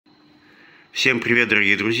Всем привет,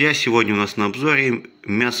 дорогие друзья! Сегодня у нас на обзоре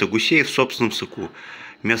мясо гусей в собственном соку.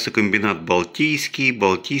 Мясокомбинат Балтийский,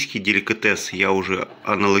 Балтийский деликатес. Я уже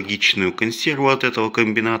аналогичную консерву от этого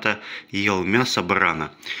комбината ел, мясо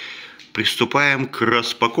барана. Приступаем к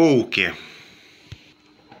распаковке.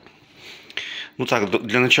 Ну так,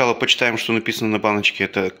 для начала почитаем, что написано на баночке.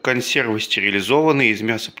 Это консервы стерилизованные из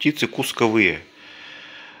мяса птицы кусковые.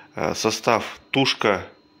 Состав: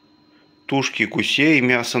 тушки гусей,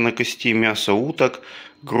 мясо на кости, мясо уток,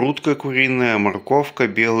 грудка куриная, морковка,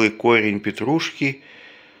 белый корень петрушки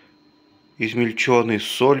измельченный,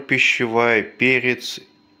 соль пищевая, перец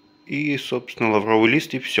и, собственно, лавровый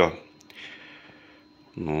лист, и все.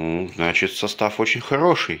 Ну, значит, состав очень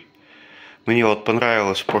хороший. Мне вот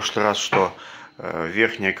понравилось в прошлый раз, что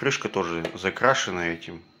верхняя крышка тоже закрашена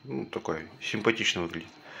этим. Ну, такой симпатично выглядит.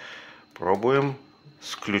 Пробуем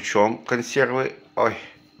с ключом консервы. Ой.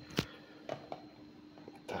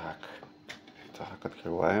 Так,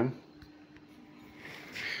 открываем.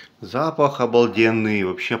 Запах обалденный,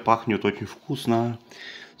 вообще пахнет очень вкусно.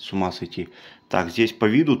 С ума сойти. Так, здесь по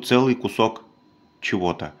виду целый кусок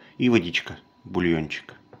чего-то. И водичка,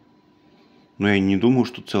 бульончика. Но я не думаю,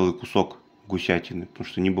 что целый кусок гусятины. Потому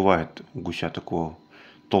что не бывает у гуся такого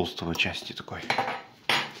толстого части такой.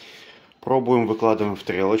 Пробуем, выкладываем в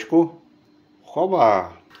тарелочку.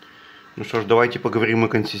 Хоба! Ну что ж, давайте поговорим о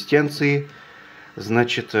консистенции.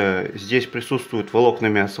 Значит, здесь присутствуют волокна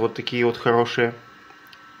мяса, вот такие вот хорошие.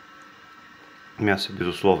 Мясо,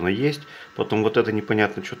 безусловно, есть. Потом вот это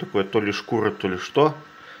непонятно, что такое, то ли шкура, то ли что.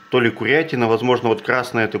 То ли курятина, возможно, вот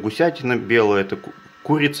красная это гусятина, белая это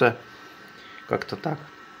курица. Как-то так.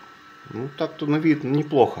 Ну, так-то на вид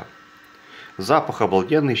неплохо. Запах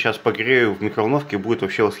обалденный, сейчас погрею в микроволновке, будет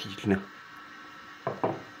вообще восхитительно.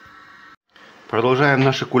 Продолжаем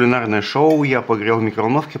наше кулинарное шоу. Я погрел в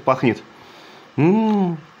микроволновке, пахнет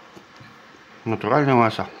натуральное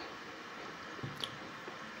мясо.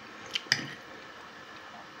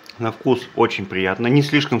 На вкус очень приятно, не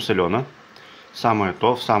слишком солено. Самое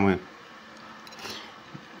то, в самый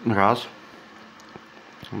раз.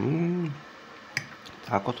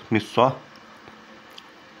 Так вот, мясо.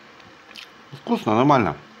 Вкусно,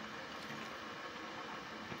 нормально.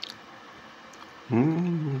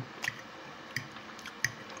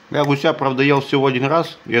 Я гуся, правда, ел всего один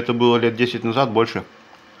раз, и это было лет 10 назад, больше.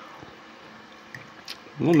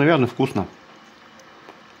 Ну, наверное, вкусно.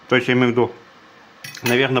 То есть, я имею в виду,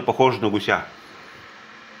 наверное, похоже на гуся.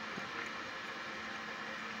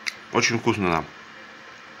 Очень вкусно,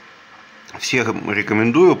 да. Всем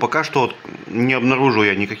рекомендую. Пока что вот не обнаружил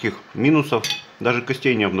я никаких минусов. Даже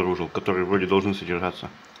костей не обнаружил, которые вроде должны содержаться.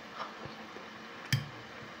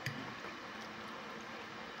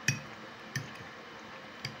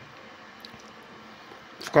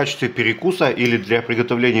 В качестве перекуса или для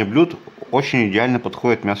приготовления блюд очень идеально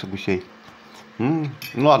подходит мясо гусей. Ну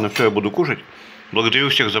ладно, все, я буду кушать. Благодарю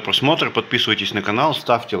всех за просмотр. Подписывайтесь на канал,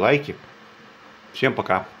 ставьте лайки. Всем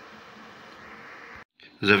пока.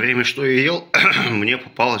 За время, что я ел, мне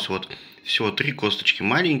попалось вот всего 3 косточки.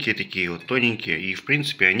 Маленькие такие, вот тоненькие. И в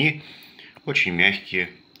принципе они очень мягкие.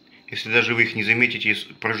 Если даже вы их не заметите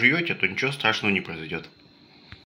и прожуете, то ничего страшного не произойдет.